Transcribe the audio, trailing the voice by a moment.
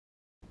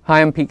Hi,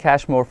 I'm Pete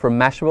Cashmore from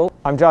Mashable.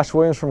 I'm Josh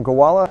Williams from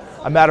Gowalla.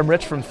 I'm Adam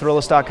Rich from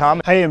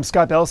Thrillist.com. Hey, I'm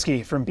Scott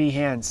Belsky from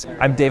Behance.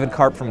 I'm David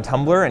Karp from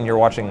Tumblr, and you're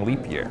watching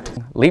Leap Year.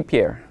 Leap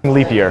Year.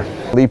 Leap Year.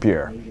 Leap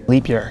Year.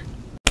 Leap Year.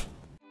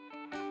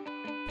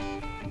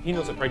 He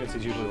knows that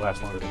pregnancies usually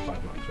last longer than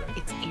 5 months, right?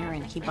 It's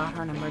Aaron. He bought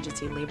her an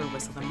emergency labor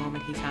whistle the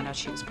moment he found out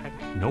she was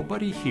pregnant.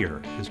 Nobody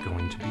here is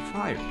going to be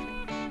fired.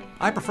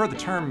 I prefer the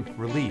term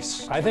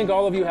release. I think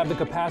all of you have the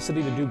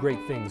capacity to do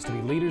great things, to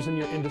be leaders in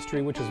your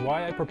industry, which is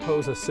why I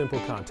propose a simple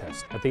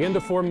contest. At the end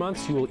of 4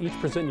 months, you will each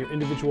present your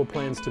individual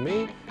plans to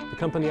me. The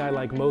company I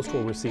like most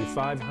will receive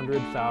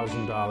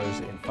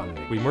 $500,000 in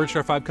funding. We merged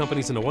our 5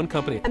 companies into one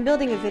company. I'm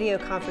building a video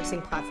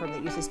conferencing platform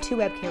that uses 2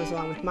 webcams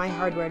along with my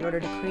hardware in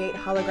order to create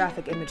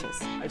holographic images.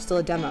 It's still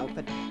a demo,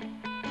 but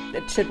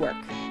it should work.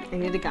 I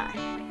need a guy,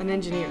 an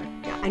engineer.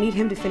 Yeah, I need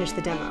him to finish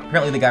the demo.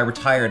 Apparently the guy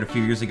retired a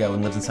few years ago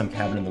and lives in some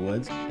cabin in the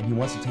woods, and he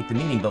wants to take the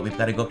meeting, but we've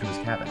got to go up to his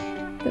cabin.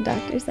 The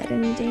doctor said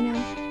any day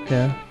now.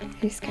 Yeah. Are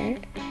you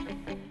scared?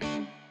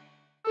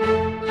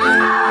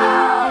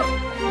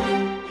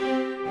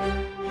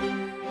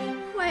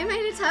 Why am I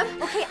in a tub?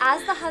 Okay,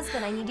 as the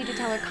husband, I need you to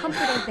tell her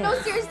comforting things. No,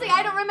 seriously,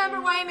 I don't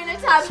remember why I'm in a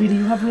tub. Sweetie,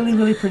 you have really,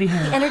 really pretty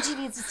hair. The energy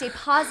needs to stay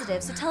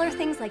positive, so tell her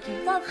things like you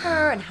love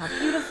her and how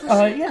beautiful she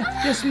is.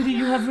 Yeah, sweetie,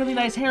 you have really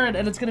nice hair, and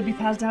it's going to be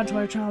passed down to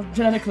our child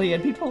genetically,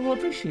 and people will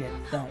appreciate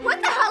that.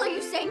 What the hell are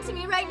you saying to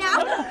me right now?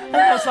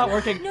 No, it's not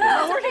working. No, it's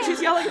not working.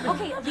 She's yelling at me.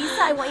 Okay,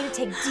 Lisa, I want you to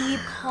take deep,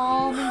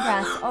 calming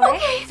breaths, all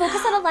right? Okay.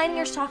 Focus on aligning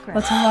your chakras.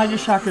 Let's align your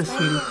chakras,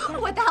 sweetie.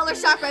 What the hell are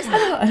chakras? I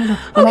don't know.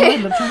 Okay.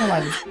 Align them, try to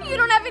align them. You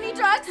don't have any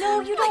drugs? No,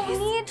 you don't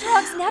need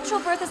drugs. Natural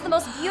birth is the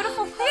most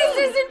beautiful thing.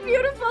 This isn't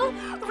beautiful.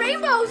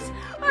 Rainbows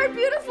are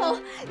beautiful.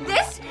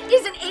 This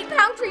is an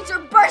 8-pound creature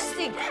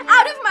bursting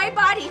out of my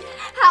body.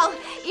 Hell,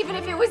 even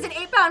if it was an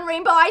 8-pound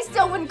rainbow, I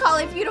still wouldn't call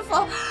it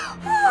beautiful.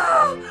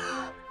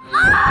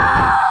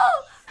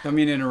 Don't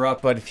mean to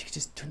interrupt, but if you could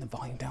just turn the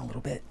volume down a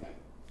little bit,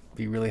 it'd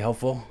be really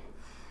helpful.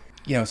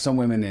 You know, some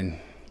women in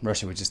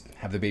Russia would just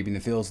have the baby in the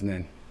fields and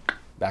then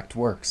back to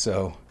work,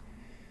 so...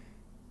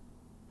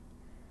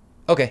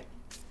 Okay,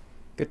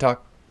 good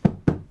talk.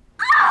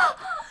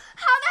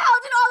 How the hell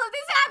did all of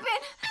this happen?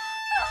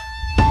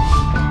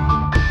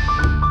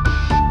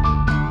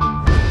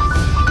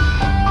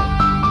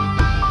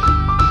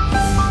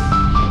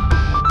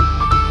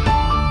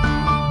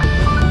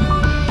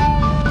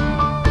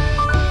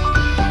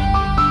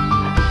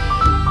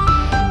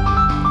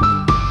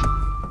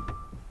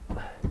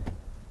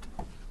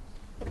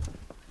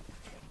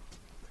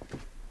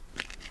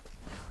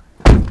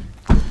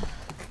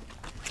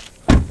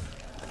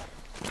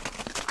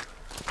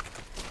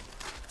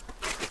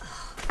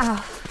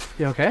 Ow.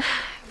 You okay?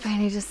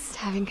 Brandy just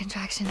having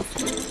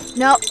contractions.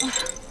 No.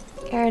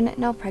 Aaron,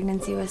 no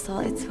pregnancy whistle.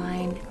 It's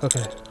fine.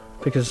 Okay,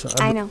 because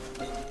I know.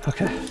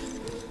 Okay.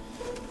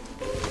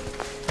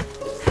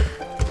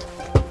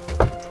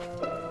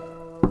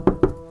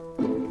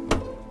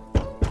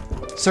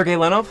 Sergei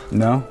Lenov?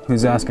 No?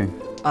 Who's asking?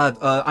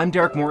 I'm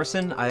Derek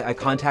Morrison. I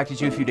contacted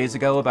you a few days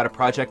ago about a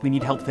project we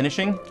need help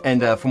finishing,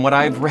 and from what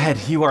I've read,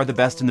 you are the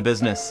best in the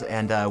business,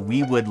 and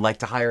we would like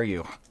to hire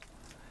you.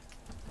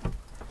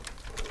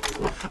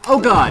 Oh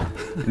God!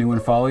 Anyone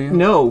follow you?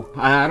 No,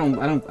 I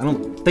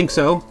don't think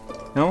so.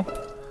 No?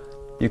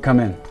 You come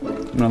in.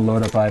 I'm gonna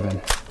load up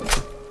Ivan.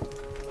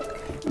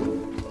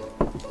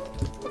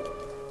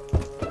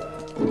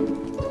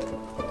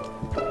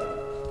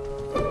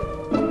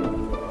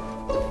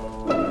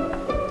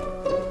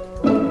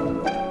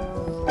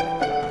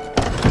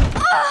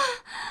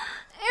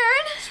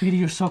 Sweetie,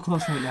 you're so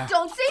close right now.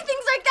 Don't say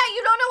things like that.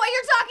 You don't know what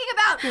you're talking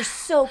about. You're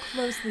so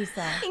close,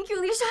 Lisa. Thank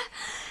you, Lisa.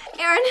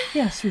 Aaron.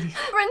 Yeah, sweetie.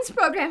 Bryn's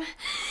program.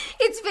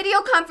 It's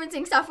video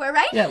conferencing software,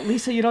 right? Yeah,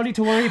 Lisa, you don't need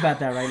to worry about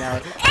that right now.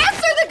 Answer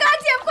the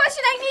goddamn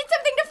question. I need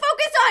something to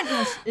focus on.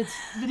 Yes, it's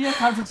video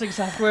conferencing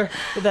software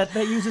that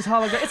uses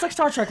holograms. It's like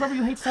Star Trek.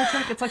 Remember you hate Star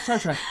Trek? It's like Star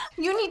Trek.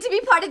 You need to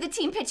be part of the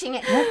team pitching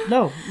it. What?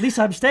 No,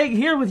 Lisa, I'm staying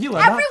here with you.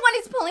 Everyone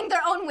is pulling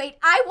their own weight.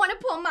 I want to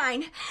pull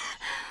mine.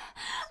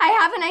 I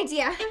have an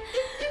idea.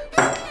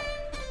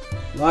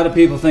 A lot of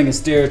people think it's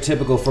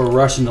stereotypical for a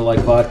Russian to like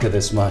vodka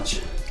this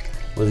much.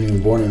 Wasn't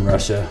even born in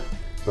Russia,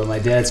 but my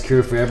dad's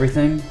cure for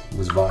everything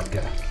was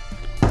vodka.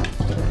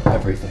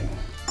 Everything.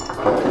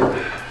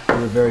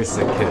 We're very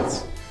sick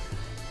kids.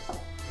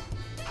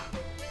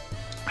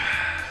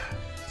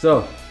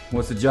 So,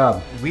 what's the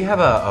job? We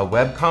have a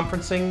web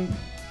conferencing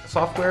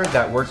software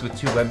that works with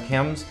 2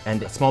 webcams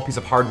and a small piece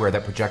of hardware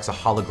that projects a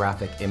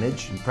holographic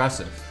image.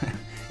 Impressive.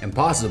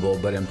 Impossible,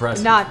 but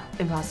impressive. Not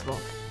impossible.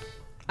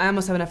 I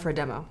almost have enough for a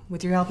demo.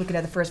 With your help, we could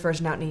have the first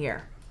version out in a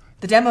year.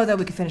 The demo, though,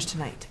 we could finish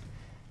tonight.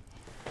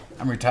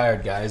 I'm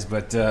retired, guys,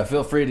 but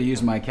feel free to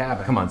use my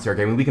cabin. Come on,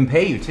 Sergei, we can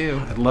pay you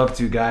too. I'd love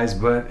to, guys,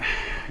 but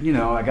you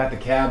know, I got the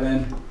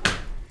cabin,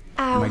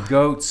 Ow. and my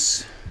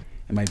goats,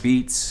 and my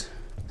beets.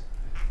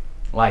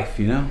 Life,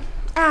 you know?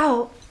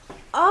 Ow.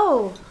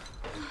 Oh.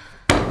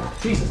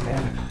 Jesus,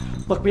 man.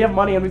 Look, we have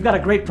money and we've got a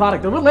great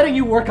product that we're letting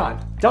you work on.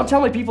 Don't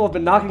tell me people have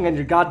been knocking on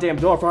your goddamn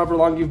door for however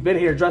long you've been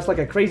here dressed like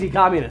a crazy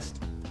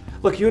communist.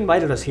 Look, you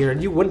invited us here,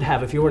 and you wouldn't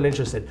have if you weren't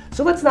interested.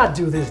 So let's not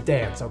do this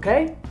dance,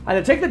 okay?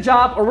 Either take the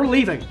job or we're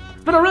leaving.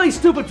 It's been a really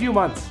stupid few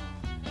months.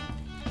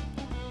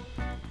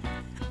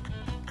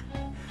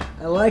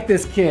 I like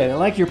this kid. I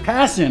like your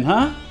passion,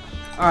 huh?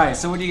 All right,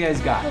 so what do you guys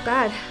got? Oh,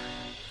 God.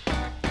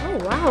 Oh,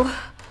 wow.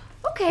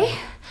 Okay.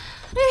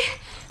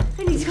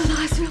 I need to go to the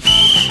hospital.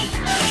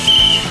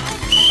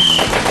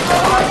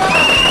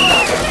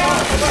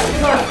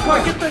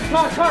 Car, get the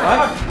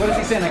car. What is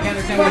he saying? I can't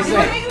understand what he's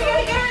saying. We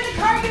gotta get her in the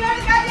car and get out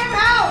of the goddamn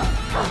house!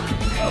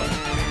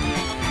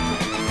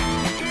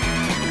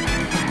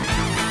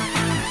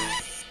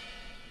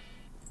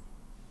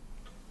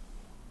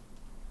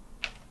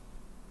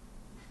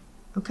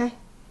 Okay,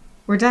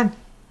 we're done.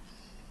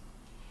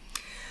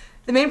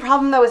 The main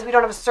problem though is we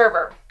don't have a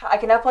server. I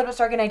can upload what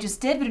Sergei and I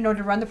just did, but in order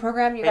to run the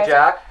program, you guys. Hey,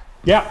 Jack.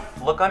 Yeah.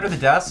 Look under the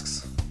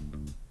desks.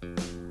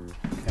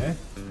 Okay.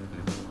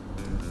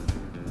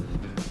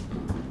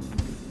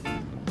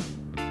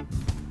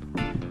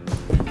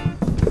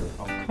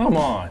 Oh, come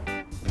on.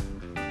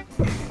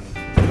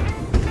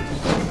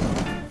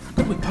 How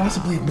could we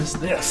possibly have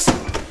missed this?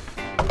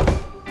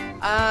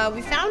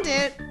 We found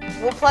it.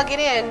 We'll plug it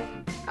in.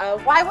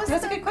 Why was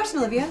That's a good question,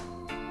 Olivia.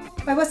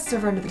 Why was the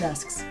server under the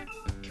desks?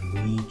 Can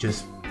we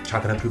just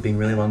chalk it up to being a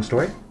really long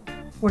story?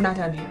 We're not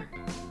done here.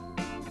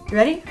 You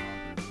ready?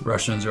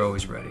 Russians are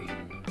always ready.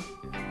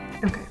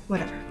 Okay,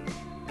 whatever.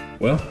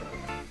 Well,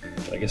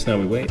 I guess now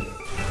we wait.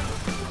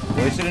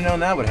 We should have known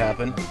that would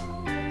happen.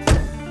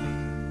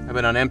 I've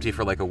been on empty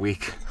for like a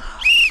week.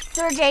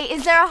 Sergei,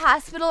 is there a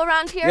hospital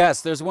around here?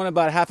 Yes, there's one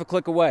about half a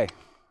click away.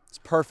 It's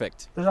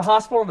perfect. There's a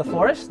hospital in the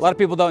forest? A lot of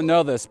people don't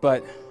know this,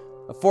 but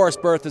a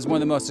forest birth is one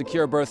of the most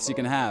secure births you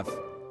can have.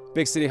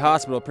 Big city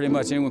hospital, pretty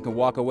much anyone can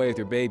walk away with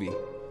your baby.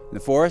 In the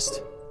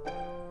forest,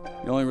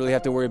 you only really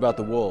have to worry about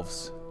the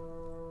wolves.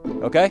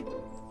 Okay?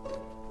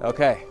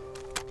 Okay.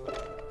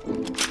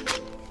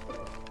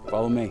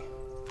 Follow me.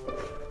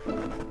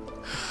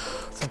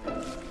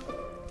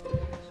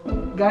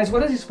 Guys,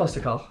 what is he supposed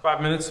to call?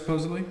 5 minutes,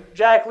 supposedly.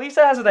 Jack,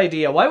 Lisa has an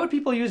idea. Why would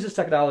people use this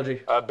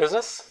technology?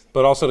 Business,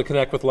 but also to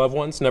connect with loved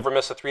ones. Never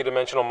miss a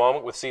three-dimensional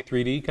moment with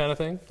C3D kind of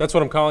thing. That's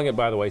what I'm calling it,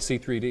 by the way,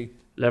 C3D.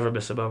 Never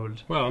miss a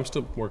moment. Well, I'm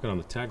still working on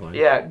the tagline.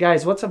 Yeah,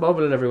 guys, what's a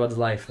moment in everyone's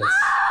life?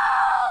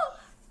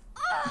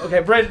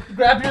 Okay, Bryn,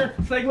 grab your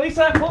thing.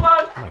 Lisa, hold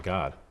on. Oh my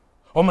God.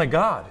 Oh my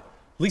God.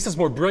 Lisa's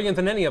more brilliant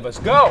than any of us.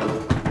 Go!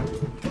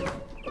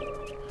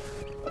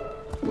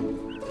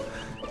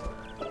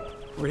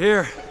 We're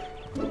here.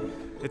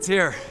 It's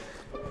here.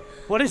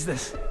 What is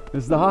this?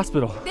 This is the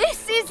hospital.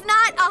 This is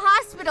not a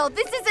hospital.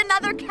 This is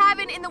another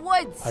cabin in the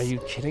woods. Are you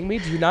kidding me?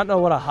 Do you not know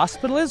what a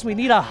hospital is? We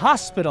need a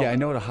hospital. Yeah, I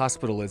know what a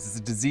hospital is. It's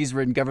a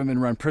disease-ridden,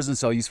 government-run prison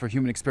cell used for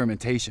human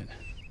experimentation.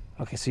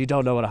 Okay, so you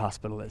don't know what a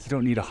hospital is. You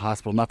don't need a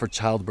hospital, not for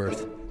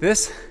childbirth.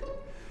 This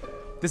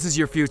is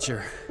your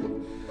future.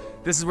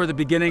 This is where the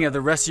beginning of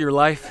the rest of your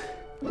life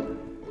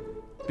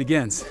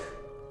begins.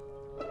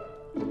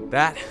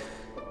 That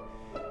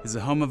is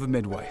the home of a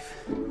midwife.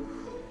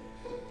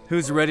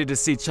 Who's ready to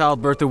see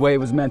childbirth the way it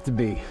was meant to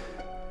be?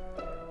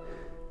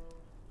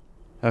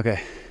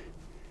 Okay,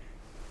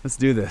 let's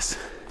do this.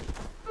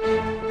 I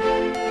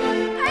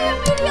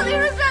immediately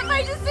regret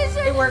my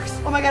decision. It works.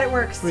 Oh my God, it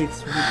works. Breathe.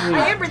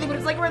 I am breathing, but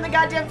it's like we're in the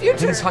goddamn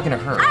future. He's talking to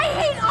her. I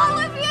hate all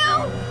of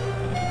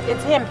you.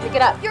 It's him. Pick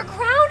it up. You're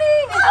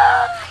crowning.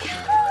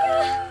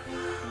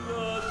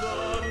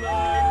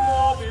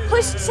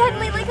 Push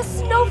gently like a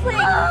snowflake.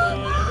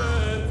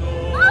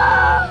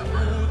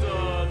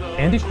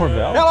 Andy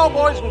Corvell? Hello,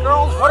 boys and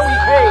girls. What do we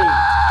pay?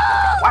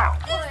 Wow.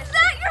 Is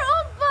that your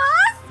old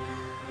boss?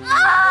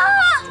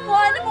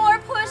 One more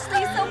push,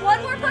 Lisa.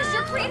 One more push.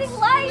 You're creating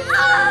life.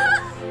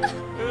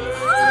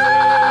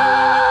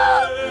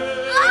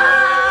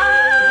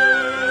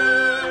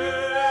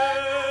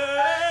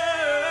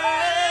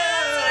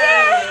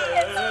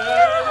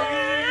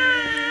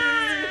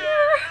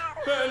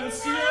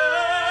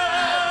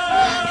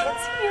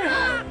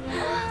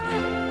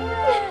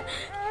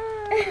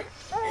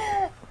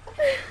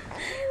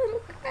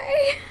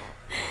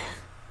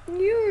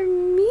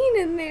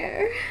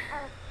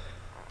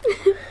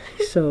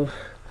 So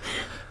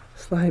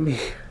slimy.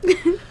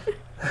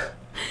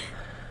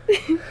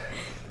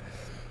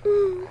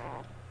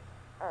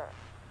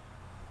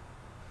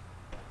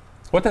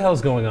 What the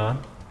hell's going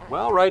on?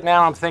 Well, right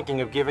now I'm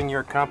thinking of giving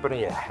your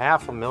company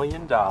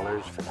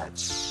 $500,000 for that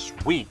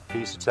sweet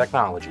piece of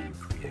technology you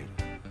created.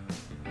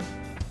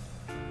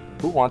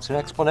 Who wants an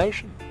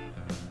explanation?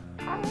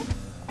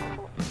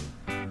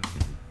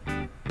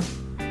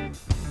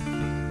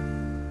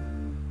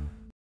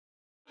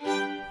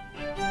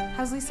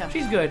 How's Lisa?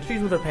 She's good. She's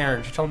with her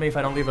parents. She told me if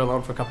I don't leave her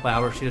alone for a couple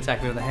hours, she'd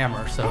attack me with a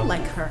hammer, so. I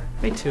like her.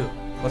 Me too.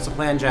 What's the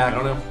plan, Jack? I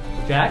don't know.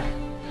 Jack?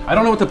 I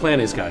don't know what the plan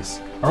is, guys.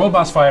 Our old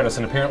boss fired us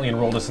and apparently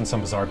enrolled us in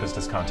some bizarre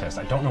business contest.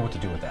 I don't know what to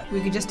do with that.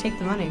 We could just take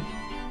the money.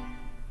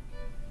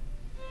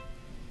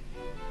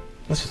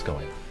 Let's just go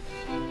in.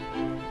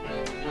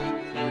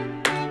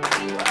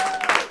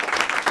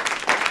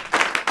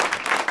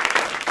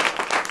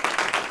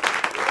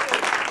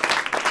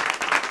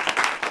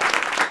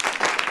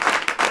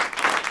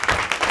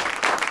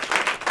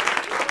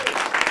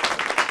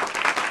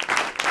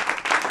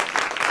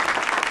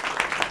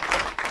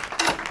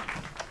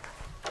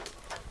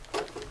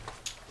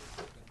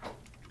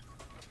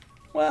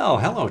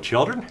 hello,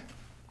 children.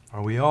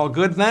 Are we all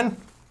good then?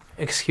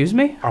 Excuse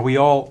me? Are we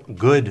all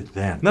good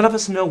then? None of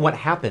us know what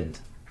happened.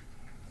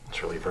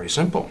 It's really very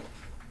simple.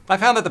 I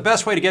found that the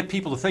best way to get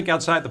people to think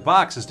outside the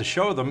box is to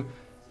show them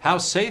how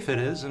safe it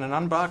is in an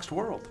unboxed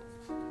world.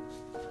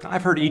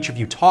 I've heard each of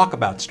you talk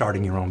about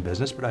starting your own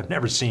business, but I've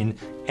never seen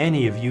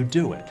any of you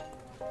do it.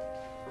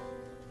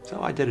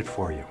 So I did it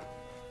for you.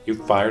 You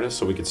fired us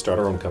so we could start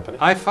our own company?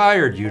 I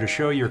fired you to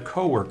show your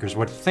coworkers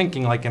what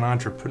thinking like an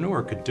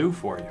entrepreneur could do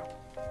for you.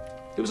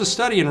 It was a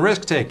study in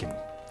risk-taking.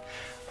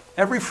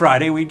 Every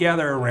Friday we'd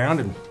gather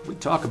around and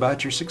we'd talk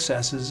about your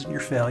successes and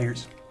your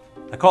failures.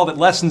 I called it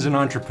Lessons in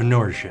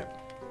Entrepreneurship.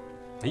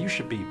 Now you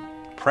should be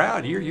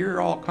proud. You're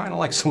all kind of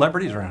like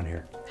celebrities around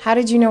here. How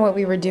did you know what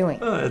we were doing?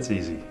 Oh, that's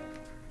easy.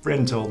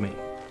 Bryn told me.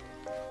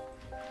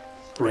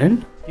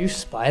 Bryn? You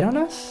spied on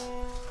us?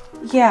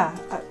 Yeah.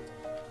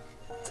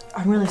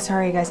 I'm really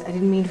sorry, guys. I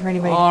didn't mean for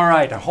anybody. All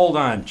right, now hold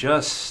on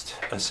just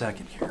a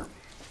second here.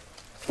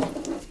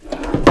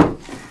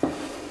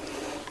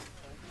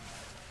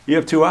 You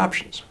have two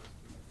options.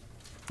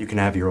 You can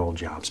have your old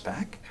jobs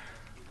back,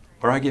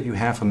 or I give you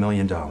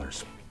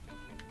 $500,000.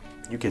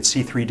 You get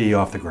C3D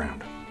off the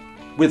ground,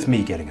 with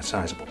me getting a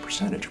sizable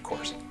percentage, of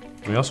course.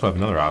 We also have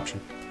another option.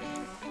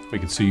 We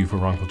could sue you for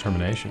wrongful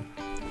termination.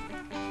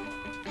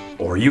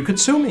 Or you could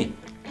sue me.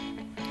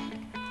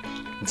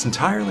 It's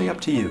entirely up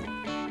to you.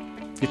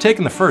 You're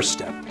taking the first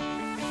step.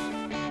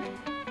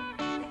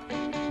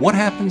 What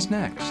happens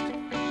next?